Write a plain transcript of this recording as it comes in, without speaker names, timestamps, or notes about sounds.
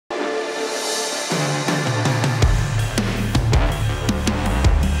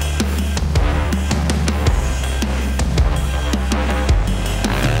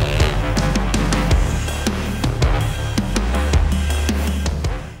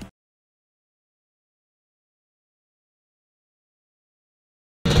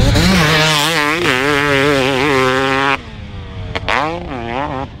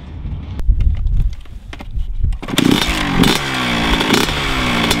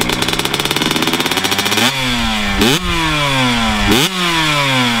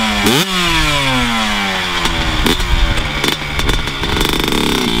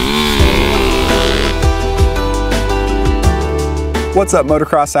What's up,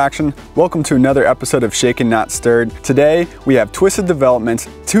 motocross action? Welcome to another episode of Shaken Not Stirred. Today we have Twisted Development's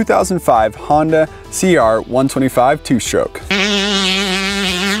 2005 Honda CR125 two-stroke.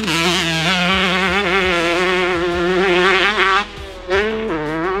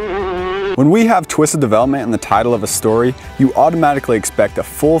 When we have Twisted Development in the title of a story, you automatically expect a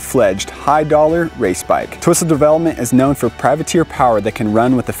full-fledged, high-dollar race bike. Twisted Development is known for privateer power that can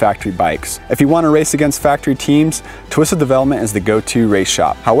run with the factory bikes. If you want to race against factory teams, Twisted Development is the go-to race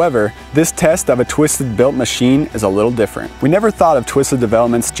shop. However, this test of a Twisted built machine is a little different. We never thought of Twisted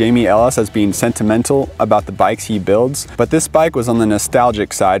Development's Jamie Ellis as being sentimental about the bikes he builds, but this bike was on the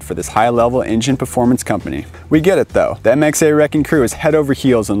nostalgic side for this high-level engine performance company. We get it though. The MXA Wrecking Crew is head over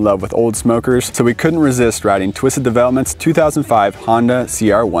heels in love with old smokers, so we couldn't resist riding Twisted Development's 2005 Honda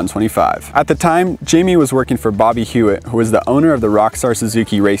CR125. At the time, Jamie was working for Bobby Hewitt, who was the owner of the Rockstar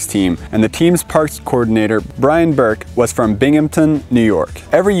Suzuki race team, and the team's parts coordinator, Brian Burke, was from Binghamton, New York.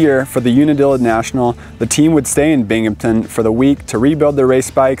 Every year for the Unadilla National, the team would stay in Binghamton for the week to rebuild their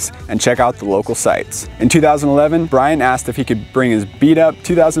race bikes and check out the local sites. In 2011, Brian asked if he could bring his beat-up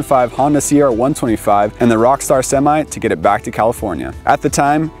 2005 Honda CR125 and the Rockstar Semi to get it back to California. At the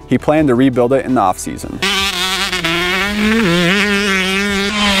time, he planned to rebuild it in the off-season.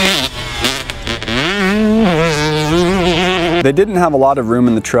 They didn't have a lot of room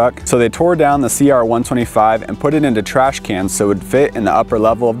in the truck, so they tore down the CR125 and put it into trash cans so it would fit in the upper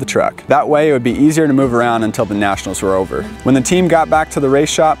level of the truck. That way it would be easier to move around until the Nationals were over. When the team got back to the race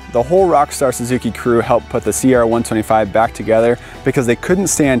shop, the whole Rockstar Suzuki crew helped put the CR125 back together because they couldn't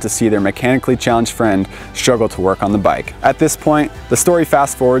stand to see their mechanically challenged friend struggle to work on the bike. At this point, the story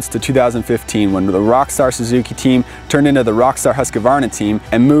fast forwards to 2015 when the Rockstar Suzuki team turned into the Rockstar Husqvarna team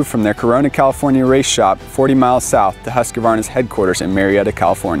and moved from their Corona, California race shop 40 miles south to Husqvarna's headquarters in Marietta,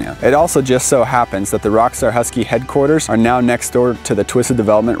 California. It also just so happens that the Rockstar Husky headquarters are now next door to the Twisted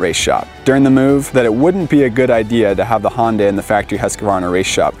Development race shop. During the move, that it wouldn't be a good idea to have the Honda in the factory Husqvarna race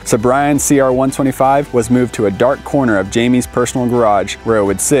shop, so Brian's CR125 was moved to a dark corner of Jamie's personal garage where it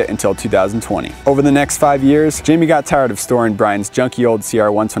would sit until 2020. Over the next 5 years, Jamie got tired of storing Brian's junky old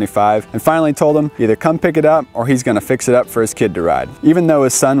CR125 and finally told him either come pick it up or he's gonna fix it up for his kid to ride. Even though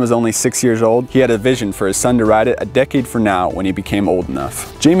his son was only 6 years old, he had a vision for his son to ride it a decade from now when he became old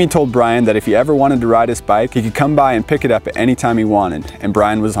enough. Jamie told Brian that if he ever wanted to ride his bike, he could come by and pick it up at any time he wanted, and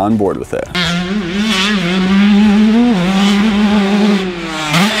Brian was on board with it.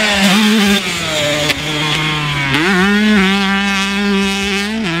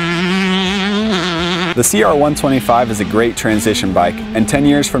 The CR125 is a great transition bike, and 10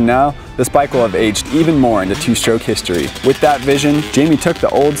 years from now, this bike will have aged even more into two-stroke history. With that vision, Jamie took the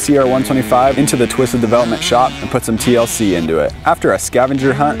old CR125 into the Twisted Development shop and put some TLC into it. After a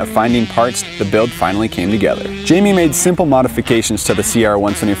scavenger hunt of finding parts, the build finally came together. Jamie made simple modifications to the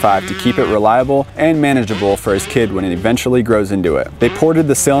CR125 to keep it reliable and manageable for his kid when it eventually grows into it. They ported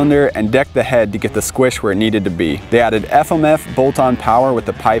the cylinder and decked the head to get the squish where it needed to be. They added FMF bolt-on power with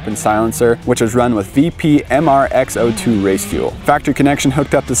the pipe and silencer, which was run with VP MRX02 race fuel. Factory Connection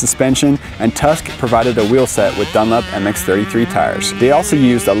hooked up the suspension, and Tusk provided a wheel set with Dunlop MX33 tires. They also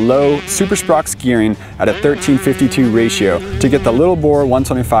used a low Super Sprox gearing at a 13:52 ratio to get the little bore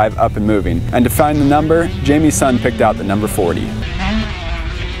 125 up and moving. And to find the number, Jamie's son picked out the number 40.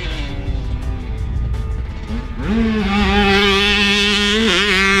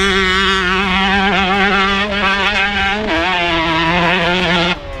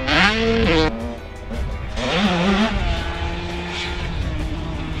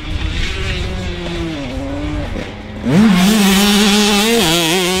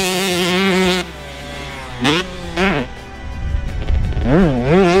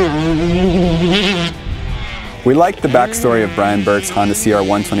 We liked the backstory of Brian Burke's Honda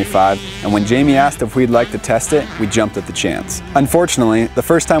CR125, and when Jamie asked if we'd like to test it, we jumped at the chance. Unfortunately, the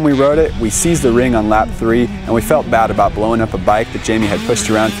first time we rode it, we seized the ring on lap 3, and we felt bad about blowing up a bike that Jamie had pushed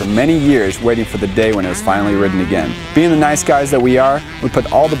around for many years waiting for the day when it was finally ridden again. Being the nice guys that we are, we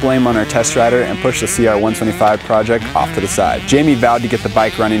put all the blame on our test rider and pushed the CR125 project off to the side. Jamie vowed to get the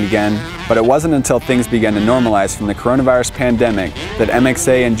bike running again, but it wasn't until things began to normalize from the coronavirus pandemic that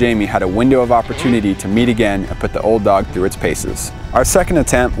MXA and Jamie had a window of opportunity to meet again and put the old dog through its paces. Our second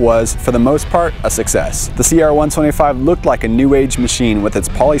attempt was, for the most part, a success. The CR125 looked like a new age machine with its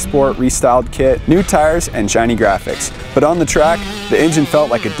Polisport restyled kit, new tires, and shiny graphics. But on the track, the engine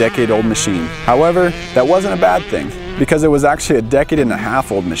felt like a decade-old machine. However, that wasn't a bad thing. because it was actually a decade and a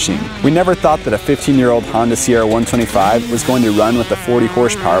half old machine. We never thought that a 15-year-old Honda CR125 was going to run with the 40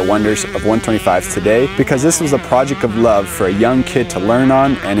 horsepower wonders of 125s today, because this was a project of love for a young kid to learn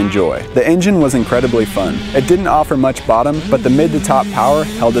on and enjoy. The engine was incredibly fun. It didn't offer much bottom, but the mid to top power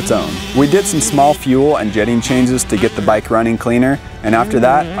held its own. We did some small fuel and jetting changes to get the bike running cleaner, and after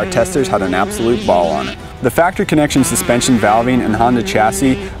that, our testers had an absolute ball on it. The factory connection suspension valving and Honda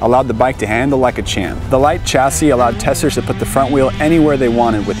chassis allowed the bike to handle like a champ. The light chassis allowed testers to put the front wheel anywhere they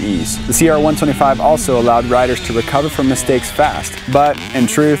wanted with ease. The CR125 also allowed riders to recover from mistakes fast, but in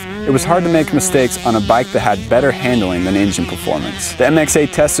truth, it was hard to make mistakes on a bike that had better handling than engine performance. The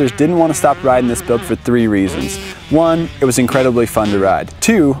MXA testers didn't want to stop riding this build for 3 reasons. 1, it was incredibly fun to ride.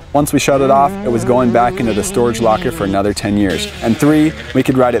 2, once we shut it off, it was going back into the storage locker for another 10 years. And 3, we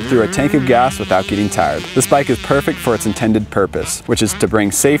could ride it through a tank of gas without getting tired. This bike is perfect for its intended purpose, which is to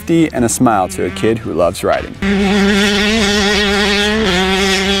bring safety and a smile to a kid who loves riding.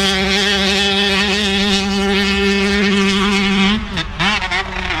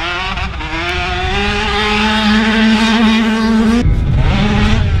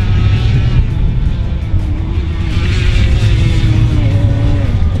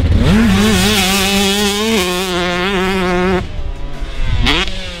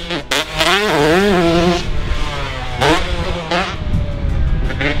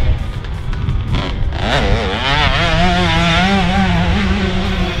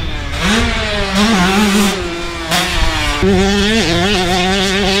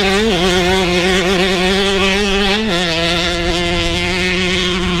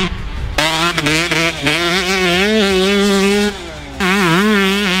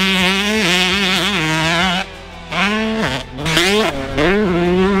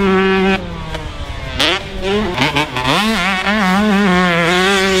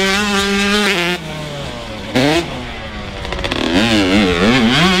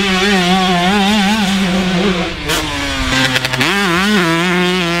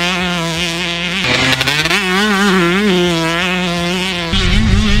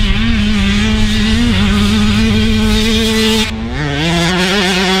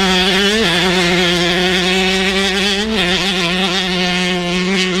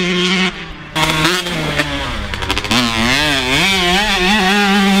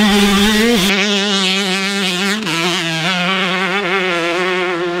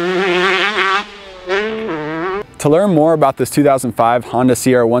 To learn more about this 2005 Honda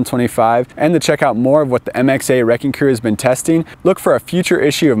CR125 and to check out more of what the MXA Wrecking Crew has been testing, look for a future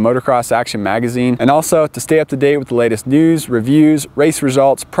issue of Motocross Action magazine. And also, to stay up to date with the latest news, reviews, race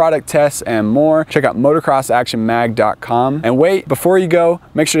results, product tests, and more, check out motocrossactionmag.com. And wait, before you go,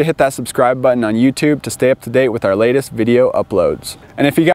 make sure to hit that subscribe button on YouTube to stay up to date with our latest video uploads. And if you guys